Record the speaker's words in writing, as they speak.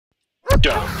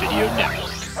Dog Video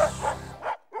Network.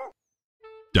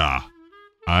 Da,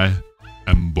 I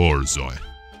am Borzoi.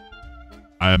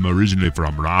 I am originally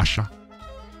from Russia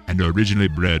and originally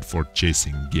bred for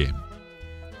chasing game.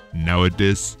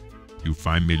 Nowadays, you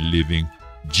find me living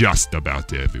just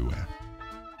about everywhere.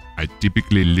 I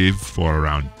typically live for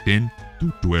around 10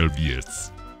 to 12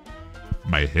 years.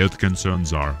 My health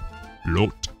concerns are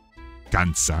bloat,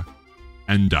 cancer,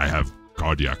 and I have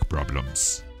cardiac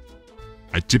problems.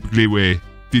 I typically weigh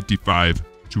 55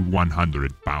 to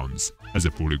 100 pounds as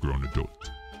a fully grown adult.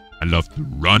 I love to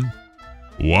run,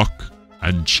 walk,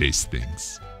 and chase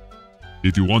things.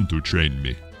 If you want to train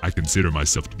me, I consider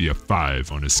myself to be a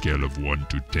 5 on a scale of 1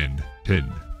 to 10,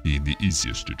 10 being the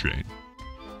easiest to train.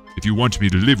 If you want me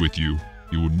to live with you,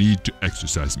 you will need to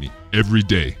exercise me every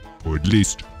day for at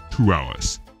least 2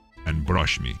 hours and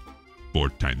brush me 4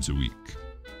 times a week.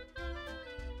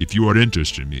 If you are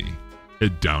interested in me,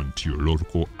 head down to your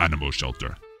local animal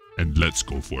shelter and let's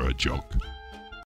go for a jog.